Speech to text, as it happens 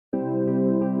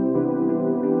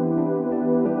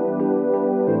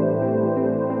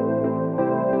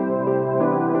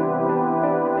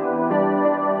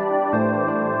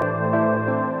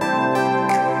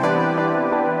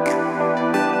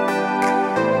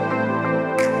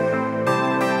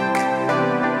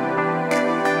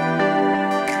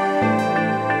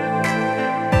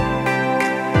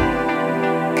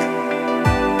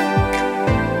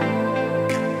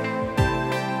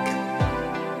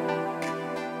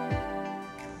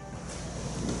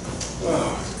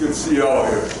good to see y'all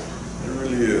here. It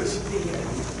really is.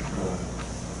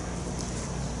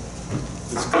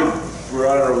 It's good. We're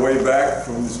on our way back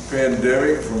from this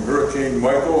pandemic, from Hurricane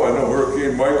Michael. I know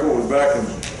Hurricane Michael was back in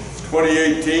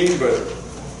 2018, but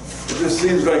it just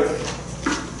seems like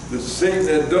the Satan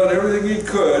had done everything he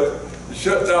could to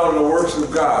shut down the works of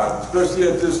God, especially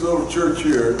at this little church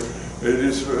here.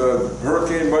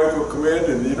 Hurricane Michael come in,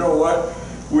 and you know what?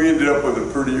 We ended up with a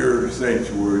prettier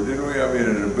sanctuary, didn't we? I mean,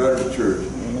 in a better church.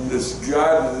 This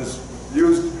God just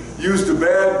used the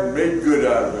bad and made good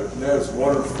out of it. And that's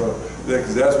wonderful,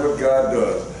 because that's what God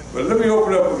does. But let me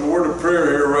open up with a word of prayer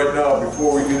here right now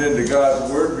before we get into God's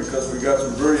word, because we got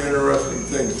some very interesting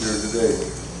things here today.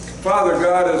 Father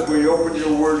God, as we open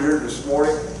your word here this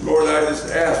morning, Lord, I just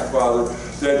ask, Father,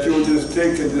 that you will just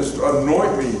take and just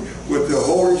anoint me with the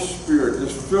Holy Spirit.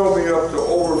 Just fill me up to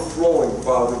overflowing,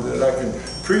 Father, that I can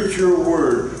preach your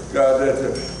word, God, that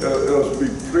it'll be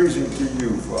pleasing to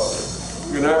you,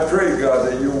 Father. And I pray, God,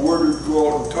 that your word would go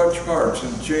out and touch hearts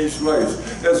and change lives,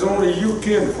 as only you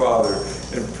can, Father,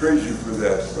 and praise you for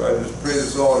that. So I just pray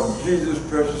this all in Jesus'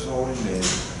 precious holy name.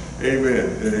 Amen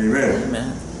and amen.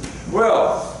 Amen.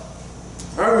 Well,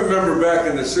 I remember back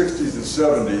in the 60s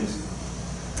and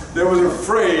 70s, there was a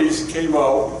phrase came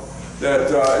out that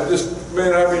just,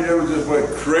 man, I mean, it was just like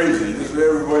crazy. Just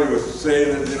everybody was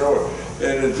saying it, you know,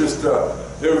 and it just,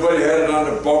 everybody had it on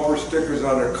the bumper stickers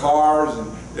on their cars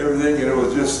and everything, and it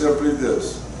was just simply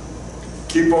this: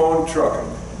 keep on trucking.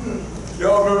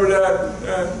 Y'all remember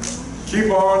that?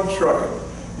 Keep on trucking.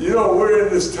 You know, we're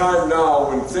in this time now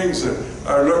when things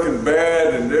are looking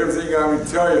bad and everything. I mean,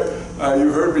 tell you,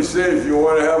 you heard me say, if you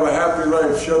want to have a happy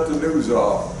life, shut the news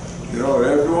off. You know,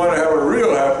 if you want to have a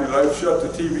real happy life, shut the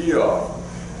TV off.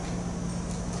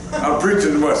 I'm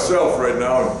preaching to myself right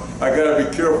now, and I got to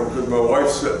be careful because my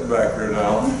wife's sitting back there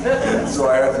now, and so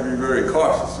I have to be very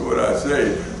cautious of what I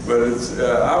say. But it's,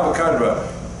 I'm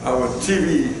a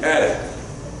TV addict.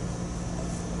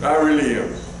 I really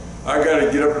am. I got to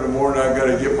get up in the morning. I got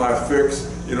to get my fix.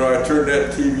 You know, I turn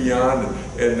that TV on,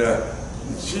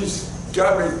 and she's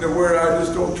got me to where I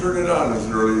just don't turn it on as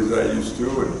early as I used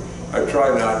to, and I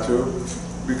try not to,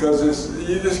 because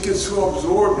you just get so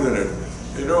absorbed in it.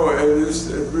 You know,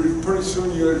 and pretty soon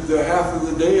the half of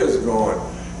the day is gone,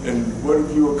 and what have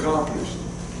you accomplished?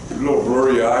 A little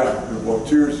blurry eyes, well,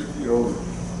 tears, you know,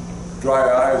 dry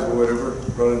eyes or whatever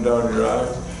running down your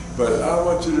eyes. But I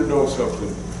want you to know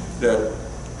something, that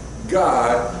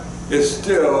God is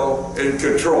still in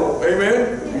control.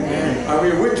 Amen? Amen. I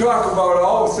mean, we talk about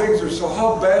all the things,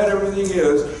 how bad everything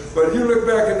is, but you look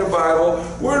back in the Bible,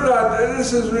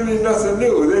 this is really nothing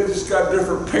new. They just got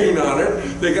different paint on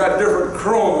it. They got different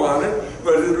chrome on it,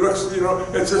 but it looks, you know,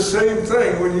 it's the same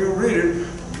thing when you read it.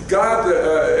 God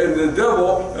and the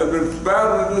devil have been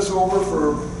battling this over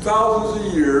for thousands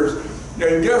of years,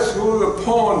 and guess who the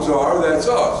pawns are? That's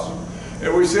us.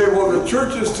 And we say, well, the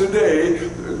churches today,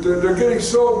 they're getting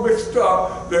so mixed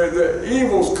up, the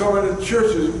evil's coming into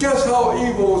churches. Guess how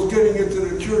evil is getting into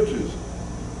the churches?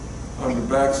 On the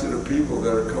backs of the people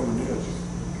that are coming in.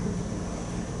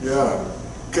 Yeah.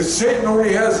 Because Satan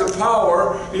only has the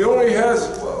power, he only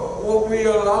has what we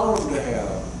allow him to have,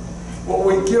 what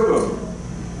we give him.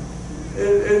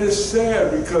 It is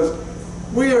sad because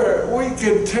we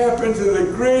can tap into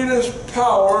the greatest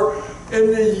power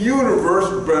in the universe.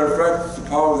 As a matter of fact, it's the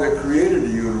power that created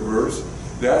the universe.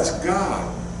 That's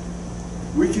God.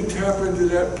 We can tap into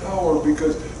that power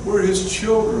because we're his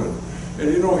children. And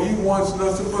you know, he wants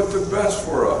nothing but the best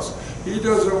for us. He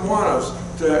doesn't want us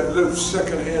to live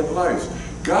second-hand lives.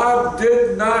 God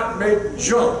did not make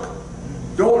junk.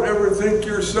 Don't ever think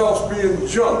yourselves being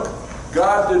junk.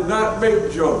 God did not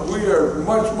make junk. We are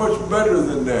much, much better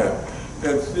than that.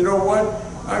 And you know what?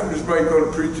 I'm just might going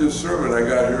to preach this sermon I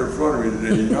got here in front of me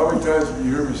today. How many times have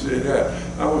you heard me say that?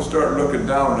 I'm going to start looking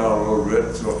down now a little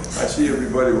bit, so I see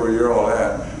everybody where you're all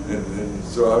at. And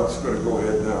so I'm just going to go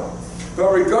ahead now.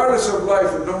 But regardless of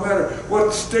life, and no matter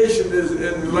what station is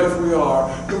in life we are,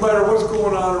 no matter what's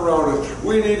going on around us,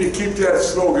 we need to keep that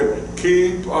slogan,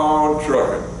 keep on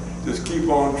trucking. Just keep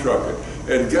on trucking.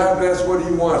 And God, that's what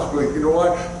he wants. But you know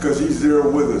why? Because he's there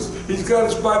with us. He's got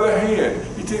us by the hand.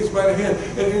 He takes us by the hand.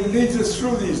 And he leads us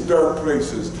through these dark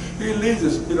places. He leads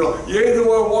us, you know, yea,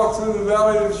 though I walk through the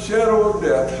valley of the shadow of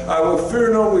death, I will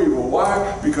fear no evil.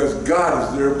 Why? Because God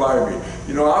is there by me.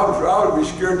 You know, I would be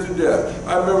scared to death.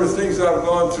 I remember things I've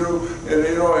gone through, and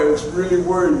you know, it's really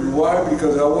worried me. Why?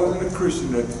 Because I wasn't a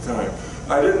Christian at the time.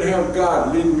 I didn't have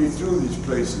God leading me through these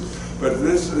places. But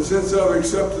since I've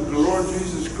accepted the Lord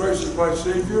Jesus Christ is my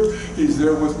Savior, He's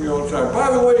there with me all the time.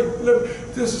 By the way,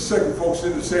 just a second, folks,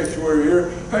 in the sanctuary here.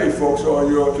 Hey, folks, all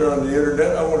you out there on the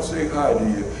internet, I want to say hi to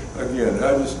you again.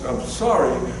 I'm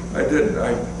sorry I didn't.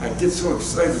 I get so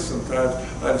excited sometimes,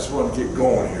 I just want to get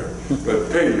going here.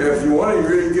 But hey, if you want to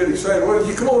really get excited, well,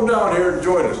 you come on down here and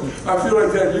join us. I feel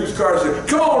like that used car said,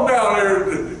 come on down here,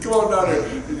 come on down here.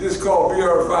 It's called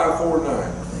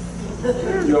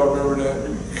BR549. Y'all remember that?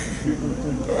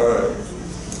 All right.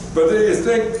 But do you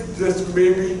think just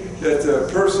maybe that the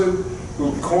person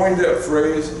who coined that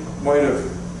phrase might have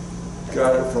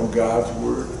got it from God's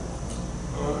word?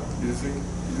 You think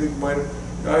might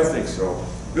have? I think so.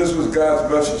 This was God's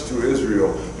message to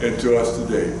Israel and to us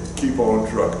today. Keep on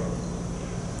trucking.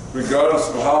 Regardless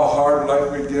of how hard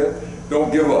life may get, don't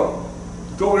give up.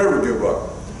 Don't ever give up.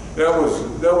 That was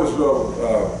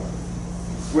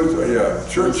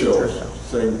Churchill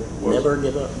saying, never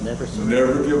give up, never surrender.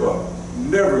 Never give up.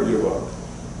 Never give up.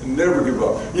 Never give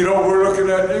up. You know,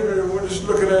 we're just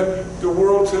looking at the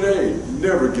world today.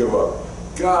 Never give up.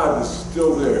 God is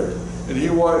still there. And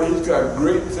He's got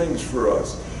great things for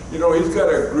us. You know, He's got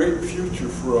a great future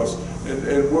for us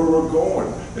and where we're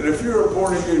going. And if you're a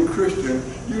born-again Christian,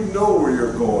 you know where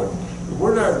you're going.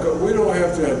 We don't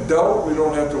have to doubt, we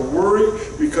don't have to worry,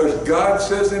 because God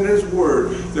says in His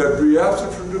Word that be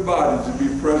absent from the body to be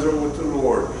present with the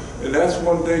Lord. And that's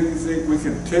one thing you think we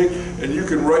can take, and you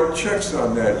can write checks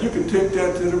on that. You can take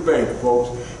that to the bank, folks,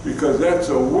 because that's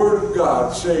a Word of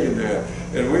God saying that.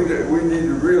 And we need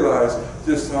to realize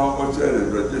just how much that is.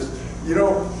 But just, you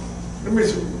know, let me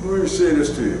say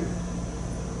this to you.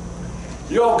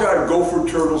 Y'all got gopher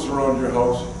turtles around your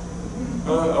house?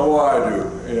 Oh, I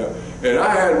do, yeah. And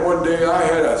I had one day, I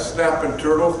had a snapping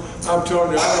turtle. I'm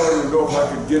telling you, I don't even know if I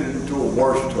could get it into a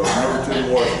wash tub, never in a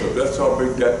wash tub. That's how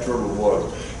big that turtle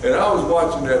was. And I was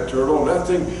watching that turtle, and that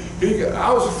thing,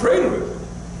 I was afraid of it.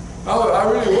 I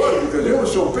really was, because it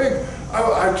was so big.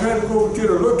 I tried to go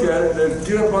get a look at it, and then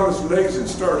get up on its legs and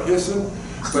start hissing.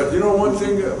 But you know one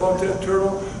thing about that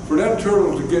turtle? For that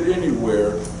turtle to get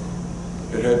anywhere,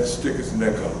 it had to stick its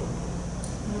neck out.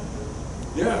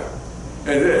 Yeah.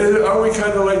 And are we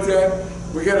kind of like that?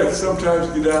 We got to sometimes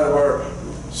get out of our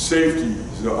safety,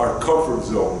 our comfort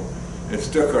zone, and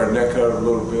stick our neck out a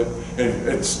little bit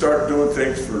and start doing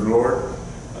things for the Lord.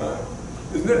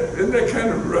 Isn't that kind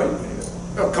of right?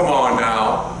 Oh, come on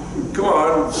now. Come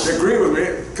on. Agree with me.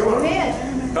 Come on.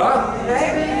 Amen. Huh?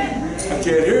 Amen. I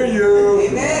can't hear you.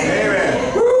 Amen.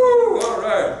 Amen. Woo! All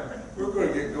right. We're going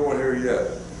to get going here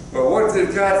yet. But what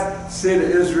did God say to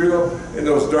Israel in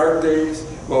those dark days?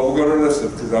 Well, we're going to listen,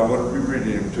 because I'm going to be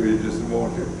reading them to you in just a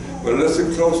moment here. But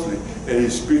listen closely, and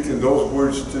He's speaking those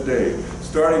words today.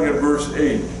 Starting in verse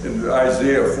 8, in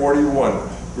Isaiah 41,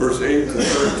 verse 8 to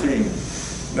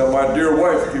 13. Now, my dear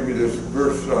wife gave me this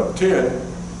verse 10,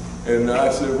 and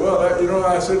I said, well, you know,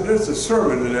 I said, there's a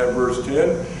sermon in that verse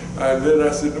 10. And then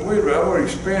I said, wait a minute, I'm going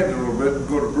to expand it a little bit and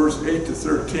go to verse 8 to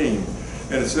 13.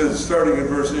 And it says, starting in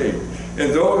verse 8,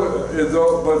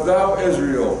 but thou,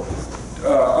 Israel,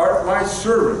 art my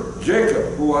servant,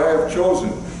 Jacob, who I have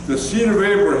chosen, the seed of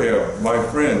Abraham, my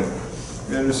friend.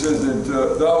 And it says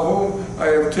that thou whom I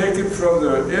have taken from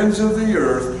the ends of the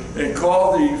earth, and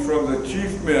called thee from the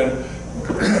chief men,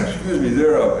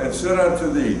 thereof, and said unto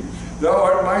thee, thou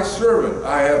art my servant,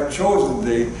 I have chosen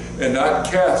thee, and not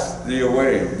cast thee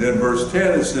away. Then verse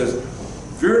 10, it says,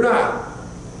 fear not.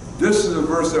 This is a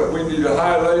verse that we need to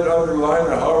highlight, underline,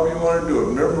 or however you want to do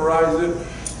it. Memorize it.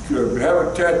 Have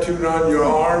it tattooed on your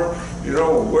arm, you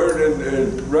know, wear it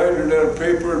and write it on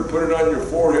paper and put it on your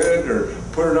forehead or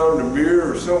put it on the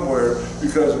mirror or somewhere,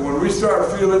 because when we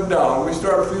start feeling down, we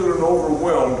start feeling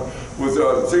overwhelmed with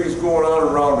things going on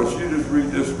around us. You just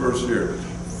read this verse here.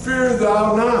 Fear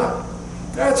thou not.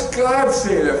 That's God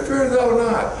saying that. Fear thou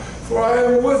not, for I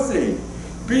am with thee.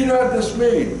 Be not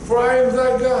dismayed, for I am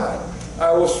thy God.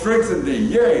 I will strengthen thee,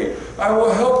 yea, I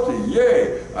will help thee,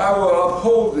 yea, I will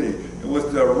uphold thee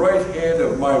with the right hand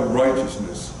of my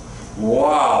righteousness.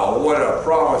 Wow, what a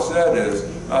promise that is.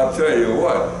 I'll tell you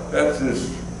what, that's just,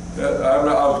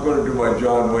 I was going to do my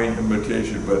John Wayne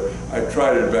imitation, but I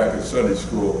tried it back in Sunday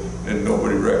school and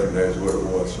nobody recognized what it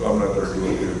was, so I'm not going to do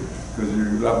it here, because there are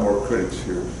a lot more critics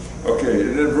here. Okay,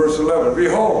 and then verse 11,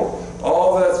 behold,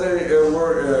 all that they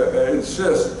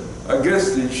insist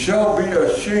against thee shall be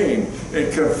ashamed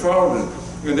and confounded,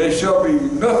 and they shall be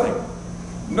nothing.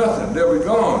 They'll be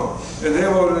gone. And they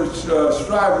will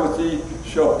strive with thee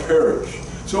shall perish.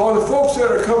 So all the folks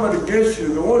that are coming against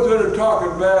you, the ones that are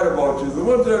talking bad about you, the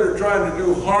ones that are trying to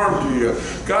do harm to you,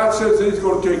 God says He's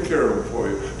going to take care of them for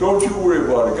you. Don't you worry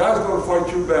about it. God's going to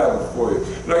fight your battles for you.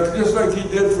 Just like He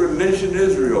did for the nation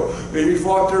Israel. He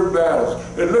fought their battles.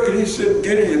 And look at, He sent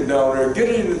Gideon down there.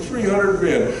 Gideon and 300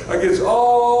 men against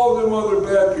all them other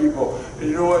bad people. And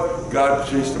you know what? God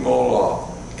chased them all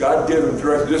off. God gave them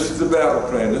direction. This is the battle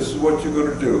plan. This is what you're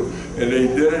going to do. And they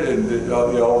did it, and they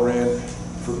all ran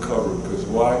for cover. Because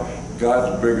why?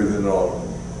 God's bigger than all of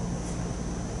them.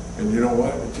 And you know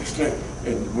what? Just like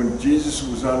when Jesus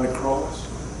was on the cross,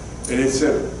 and it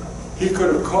said He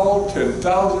could have called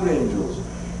 10,000 angels.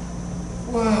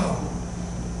 Wow.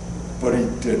 But He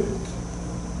didn't.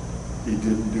 He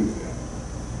didn't do that.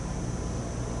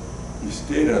 He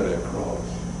stayed on that cross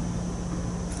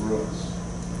for us,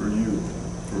 for you,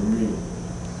 for me,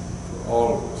 for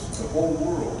all of us, the whole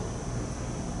world.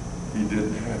 He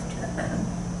didn't have to.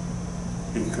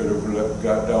 He could have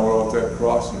got down off that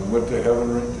cross and went to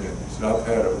heaven right then. He said, I've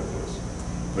had it with this.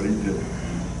 But He didn't.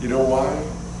 You know why?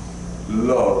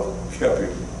 Love kept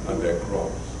Him on that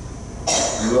cross.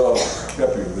 Love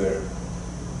kept Him there.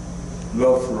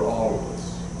 Love for all of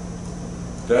us.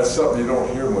 That's something you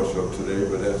don't hear much of today,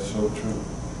 but that's so true.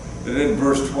 And then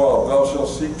verse 12, thou shalt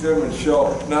seek them and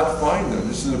shalt not find them.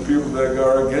 This is the people that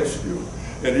are against you.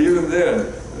 And even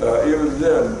then,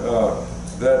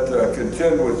 that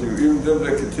contend with you, even them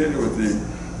that contend with thee,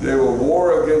 they will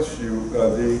war against you,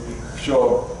 thee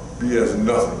shall be as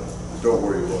nothing. Don't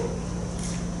worry about it.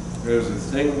 There's a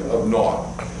thing of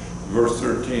naught. Verse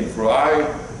 13, for I,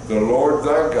 the Lord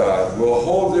thy God, will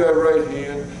hold thy right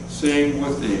hand, saying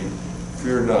with thee,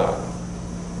 fear not,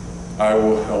 I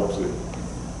will help thee.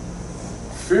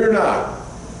 Fear not,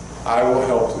 I will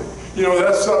help thee. You know,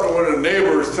 that's something when a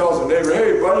neighbor tells a neighbor,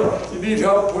 hey buddy, you need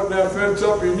help putting that fence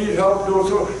up, you need help doing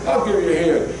so, I'll give you a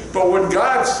hand. But when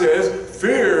God says,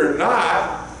 fear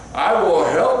not, I will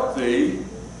help thee,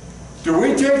 do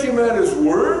we take Him at His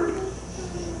word?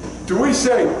 Do we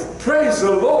say, praise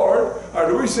the Lord, or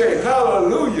do we say,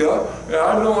 hallelujah? And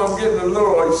I know I'm getting a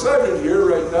little excited here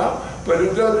right now, but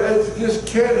it just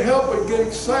can't help but get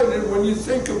excited when you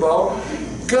think about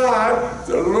God,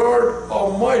 the Lord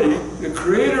Almighty, the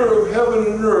creator of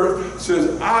heaven and earth,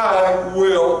 says, I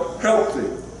will help thee.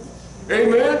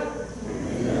 Amen?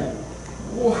 Amen.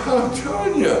 Well, I'm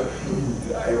telling you,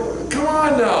 come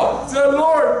on now. The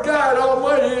Lord God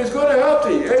Almighty is going to help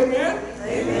thee. Amen?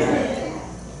 Amen.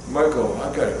 Michael,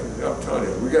 I'm telling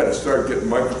you, we got to start getting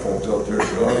microphones out there.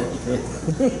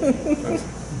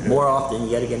 More often,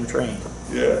 you got to get them trained.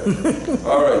 Yeah.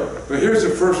 All right. But here's the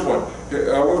first one.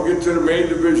 I won't get to the main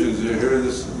divisions. Here are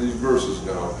these verses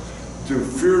now. To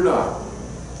fear not.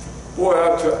 Boy,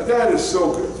 that is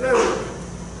so good.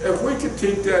 If we could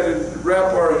take that and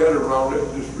wrap our head around it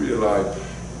and just realize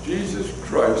Jesus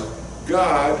Christ,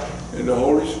 God, and the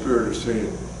Holy Spirit are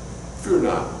saying, fear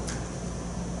not.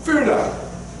 Fear not.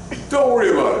 Don't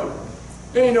worry about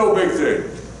it. Ain't no big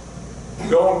thing.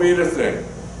 Don't mean a thing.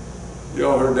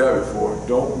 Y'all heard that before.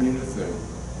 Don't mean a thing.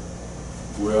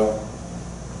 Well,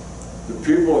 the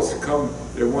people that come,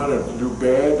 they want to do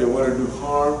bad, they want to do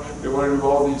harm, they want to do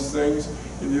all these things.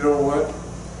 And you know what?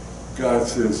 God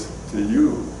says to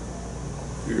you,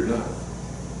 fear not.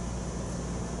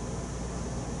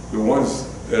 The ones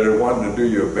that are wanting to do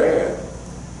you bad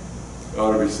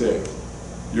ought to be saying,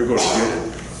 you're going to get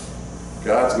it.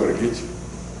 God's going to get you.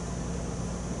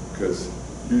 Because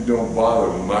you don't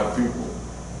bother my people.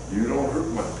 You don't hurt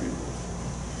my people.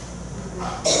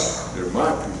 They're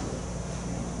my people.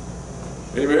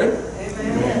 Amen?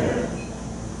 Amen.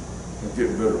 I'm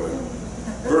getting better right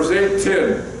now. Verse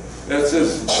 8-10, that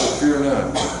says, fear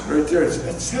not. Right there,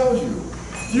 it tells you.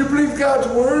 Do you believe God's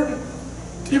word?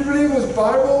 Do you believe His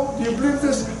Bible? Do you believe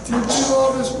this? Do you believe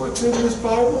all this what's in this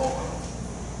Bible?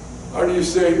 Or do you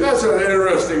say, that's an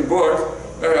interesting book.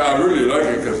 I really like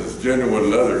it because it's genuine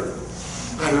leather.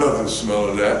 I love the smell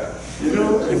of that. You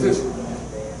know, it's just,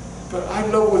 but I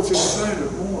love what's inside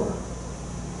it more.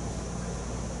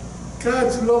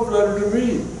 God's love letter to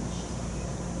me.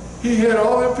 He had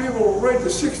all the people write the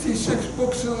 66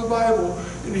 books of the Bible,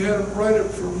 and He had them write it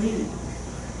for me.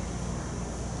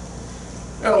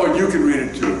 Oh, you can read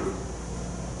it too.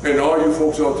 And all you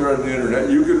folks out there on the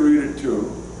internet, you can read it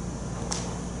too.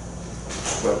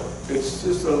 But it's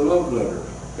just a love letter.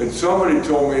 And somebody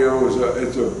told me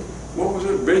what was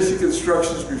it? Basic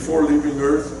instructions before leaving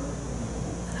Earth?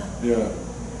 Yeah,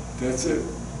 that's it.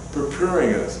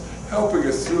 Preparing us, helping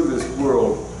us through this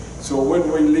world. So when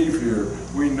we leave here,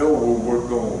 we know where we're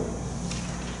going.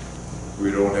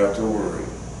 We don't have to worry.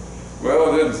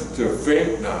 Well, then to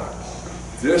faint not.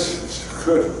 This is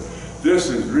good. this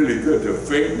is really good to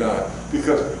faint not,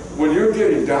 because when you're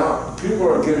getting down, people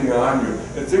are getting on you,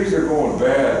 and things are going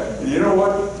bad. You know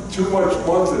what? Too much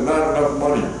month and not enough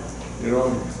money. You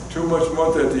know, too much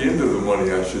month at the end of the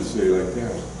money, I should say, like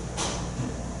that.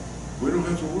 We don't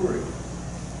have to worry.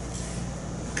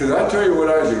 Because I tell you what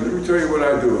I do. Let me tell you what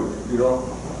I do. You know,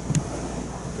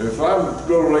 if I'm a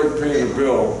little late paying a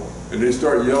bill, and they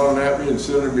start yelling at me and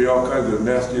sending me all kinds of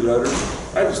nasty letters,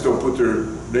 I just don't put their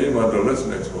name on the list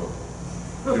next month.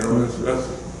 You know,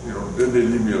 you know, then they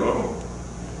leave me alone.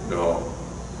 No,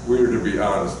 we're to be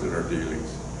honest in our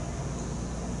dealings.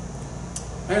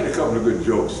 I had a couple of good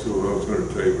jokes too I was going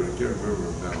to tell you, but I can't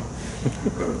remember them now.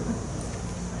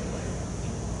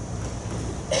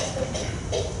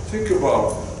 Think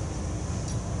about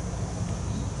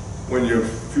when you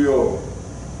feel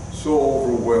so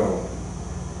overwhelmed,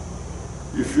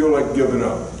 you feel like giving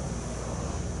up.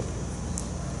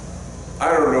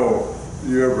 I don't know if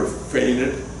you ever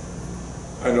fainted.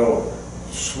 I know,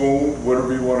 swooned,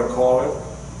 whatever you want to call it.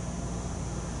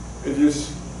 It's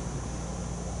just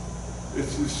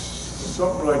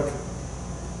something like,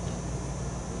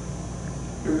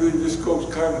 everything just goes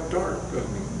kind of dark,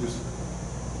 doesn't it?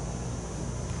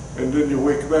 And then you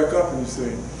wake back up and you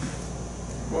say,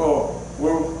 well,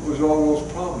 where was all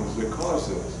those problems that caused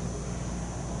this?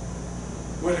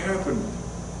 What happened?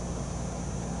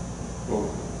 Well,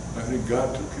 I think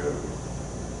God took care of it.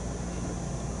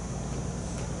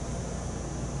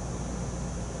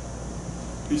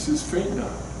 He says, faint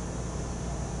not.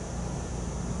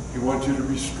 He wants you to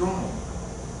be strong.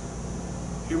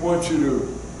 He wants you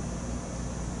to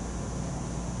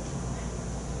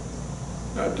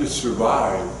not just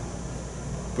survive,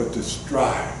 but to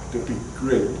strive, to be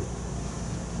great.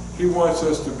 He wants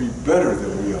us to be better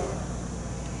than we are.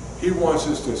 He wants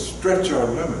us to stretch our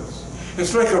limits.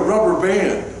 It's like a rubber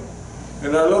band.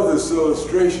 And I love this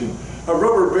illustration. A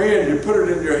rubber band, you put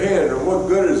it in your hand, and what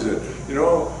good is it? You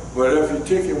know, but if you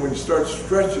take it, when you start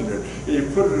stretching it, and you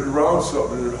put it around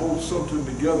something, it holds something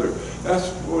together. That's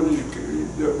what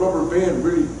the rubber band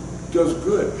really does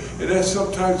good. And that's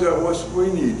sometimes what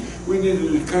we need. We need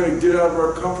to kind of get out of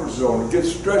our comfort zone and get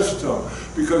stretched some.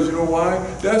 Because you know why?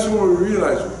 That's when we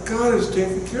realize, God is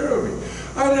taking care of me.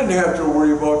 I didn't have to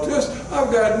worry about this.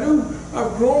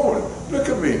 I've grown. Look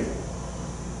at me.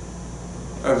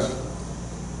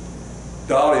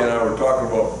 Dolly and I were talking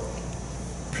about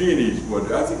peonies,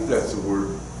 but I think that's the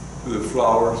word for the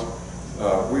flowers.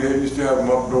 We used to have them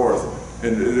up north,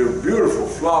 and they were beautiful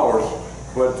flowers,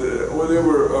 but when they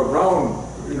were around,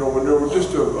 you know, when they were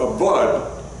just a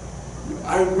bud,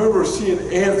 I remember seeing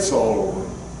ants all over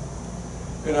them.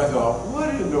 And I thought, what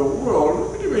in the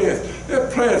world? Look at the ants.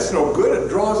 That plant's no good, it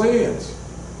draws ants.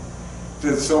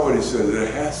 Then somebody said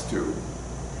it has to.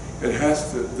 It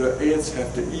has to, the ants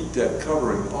have to eat that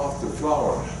covering off the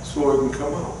flower so it can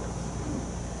come out.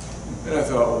 And I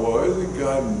thought, well, isn't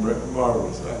God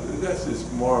marvelous? That's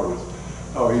just marvelous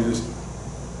how he just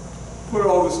put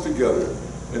all this together,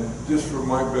 and just for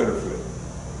my benefit,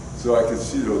 so I could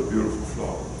see those beautiful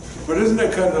flowers. But isn't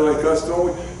that kind of like us?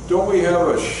 Don't we have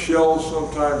a shell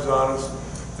sometimes on us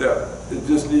that it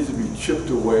just needs to be chipped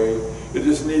away? It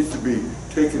just needs to be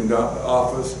taken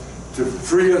off us to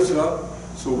free us up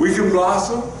so we can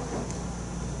blossom?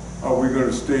 Or are we going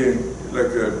to stay in,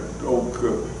 like an old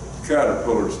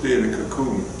caterpillar, stay in a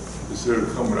cocoon instead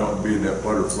of coming out and being that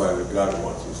butterfly that God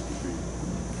wants us to be?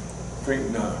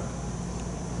 Faint not.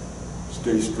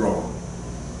 Stay strong.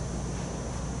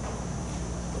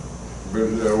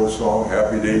 Remember that old song,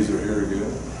 Happy Days Are Here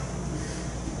Again?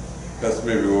 That's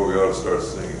maybe what we ought to start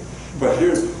singing. But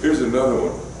here's another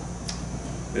one.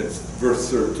 It's verse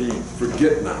 13,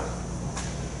 forget not.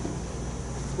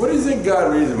 What do you think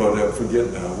God means about that,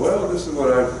 forget not? Well, this is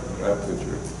what I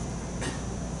picture.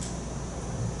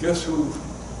 Guess who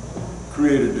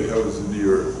created the heavens and the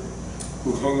earth?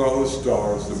 Who hung all the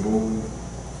stars, the moon,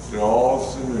 and all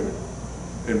that's in there,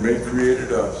 and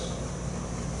created us?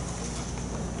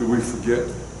 Do we forget?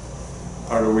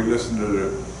 Or do we listen to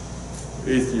the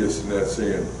atheists in that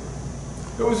saying,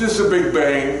 it was just a big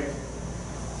bang,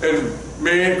 and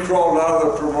man crawled out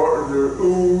of the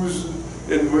ooze,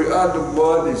 and out the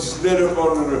mud, he slid up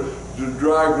under the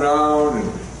dry ground,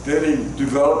 and then he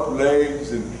developed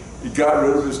legs, and he got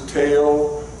rid of his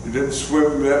tail. He didn't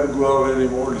swim that well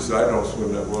anymore. He said, I don't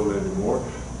swim that well anymore.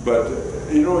 But,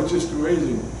 you know, it's just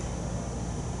amazing.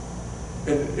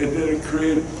 And then it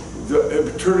created,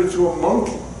 it turned into a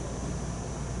monkey.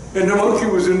 And the monkey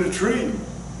was in the tree.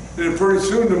 And pretty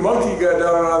soon the monkey got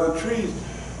down out of the trees.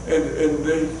 And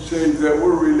they say that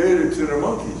we're related to the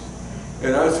monkeys.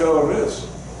 And I tell them this,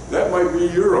 that might be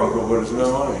your uncle, but it's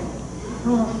not mine.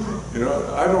 You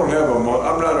know, I don't have a monkey.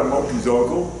 I'm not a monkey's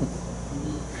uncle.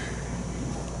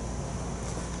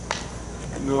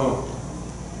 No.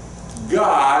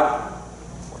 God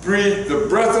breathed the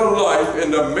breath of life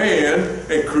into man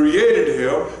and created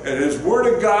him, and his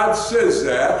word of God says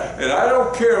that, and I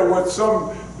don't care what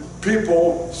some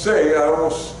people say. I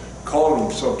almost called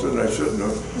them something I shouldn't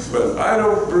have, but I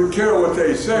don't care what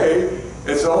they say.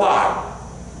 It's a lie.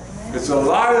 It's a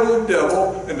lie of the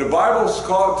devil, and the Bible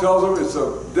tells them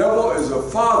the devil is a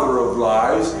father of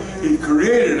lies. He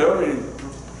created them, and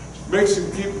he makes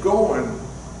them keep going.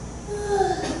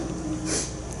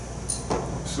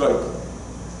 It's like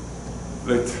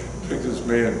this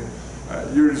man.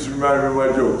 You just reminded me of my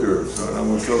joke there, son. I'm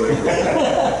going to tell that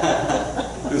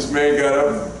joke. This man got up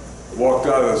and walked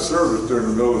out of the service during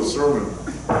the middle of the sermon.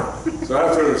 So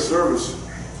after the service,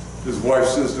 his wife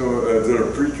says to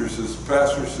the preacher, says,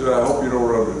 Pastor, said, I hope you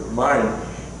don't mind,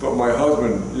 but my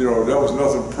husband, you know, that was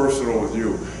nothing personal with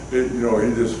you. You know,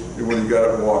 he just, when he got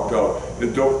up and walked out,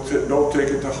 and don't take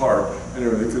it to heart and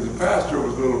everything, because the pastor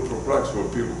was a little perplexed when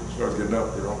people start getting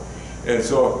up, you know. And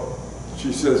so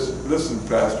she says, listen,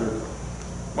 Pastor,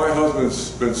 my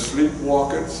husband's been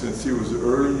sleepwalking since he was the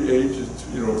early age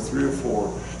of, you know, 3 or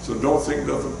 4, so don't think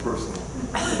nothing personal.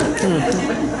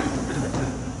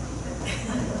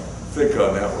 Think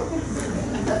on that one.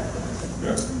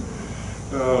 Yeah.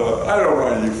 I don't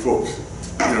mind you folks,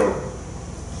 you know,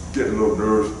 getting a little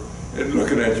nervous and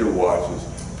looking at your watches,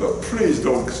 but please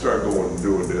don't start going and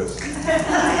doing this.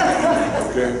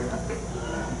 Okay?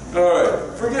 All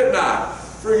right. Forget not.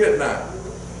 Forget not.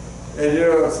 And you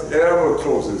know, and I'm going to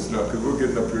close this now because we're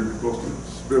getting up here close to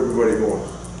everybody going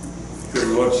to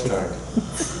lunchtime.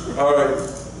 All right.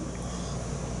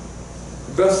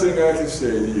 The best thing I can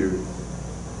say to you,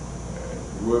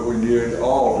 what we need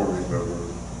all to remember,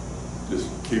 just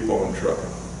keep on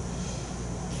trucking.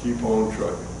 Keep on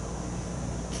trucking.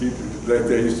 Keep, like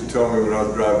they used to tell me when I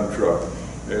was driving a truck,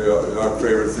 our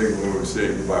favorite thing when we were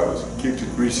saying goodbye was, keep the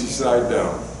greasy side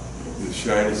down, the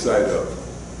shiny side up.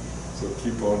 So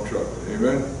keep on trucking.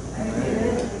 Amen?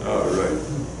 Amen. All right.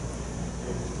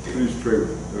 Please pray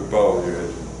with bow of your head.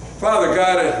 Father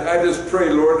God, I just pray,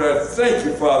 Lord, I thank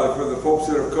you, Father, for the folks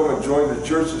that have come and joined the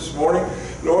church this morning.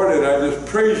 Lord, and I just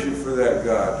praise you for that,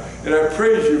 God. And I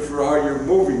praise you for how you're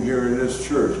moving here in this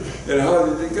church. And how,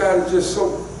 God, it's just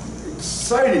so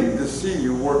exciting to see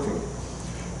you working.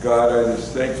 God, I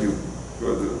just thank you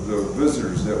for the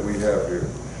visitors that we have here,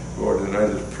 Lord, and I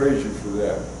just praise you for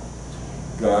that.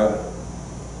 God,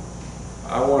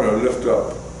 I want to lift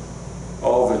up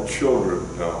all the children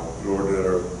now, Lord, that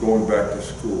are going back to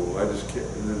school. I just can't,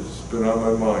 it's been on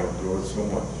my mind, Lord, so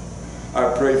much.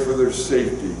 I pray for their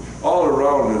safety. All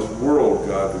around this world,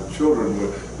 God, the children,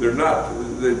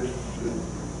 they've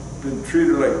been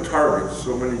treated like targets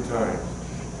so many times.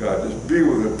 God, just be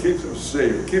with them, keep them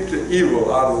safe, keep the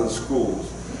evil out of the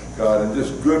schools, God, and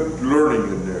just good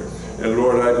learning in there. And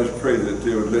Lord, I just pray that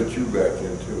they would let you back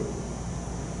in too.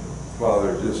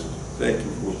 Father, just thank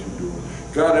you for what you're doing.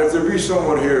 God, if there be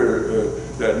someone here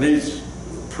that needs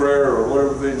prayer or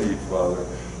whatever they need, Father,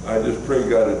 I just pray,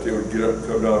 God, that they would get up and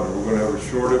come down. And we're going to have a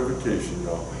short invitation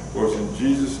now. For it's in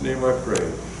Jesus' name I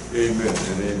pray. Amen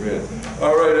and amen.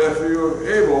 All right, if you're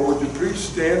able, would you please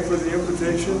stand for the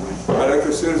invitation? Like I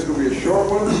said, it's going to be a short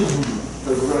one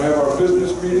because we're going to have our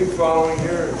business meeting following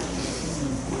here.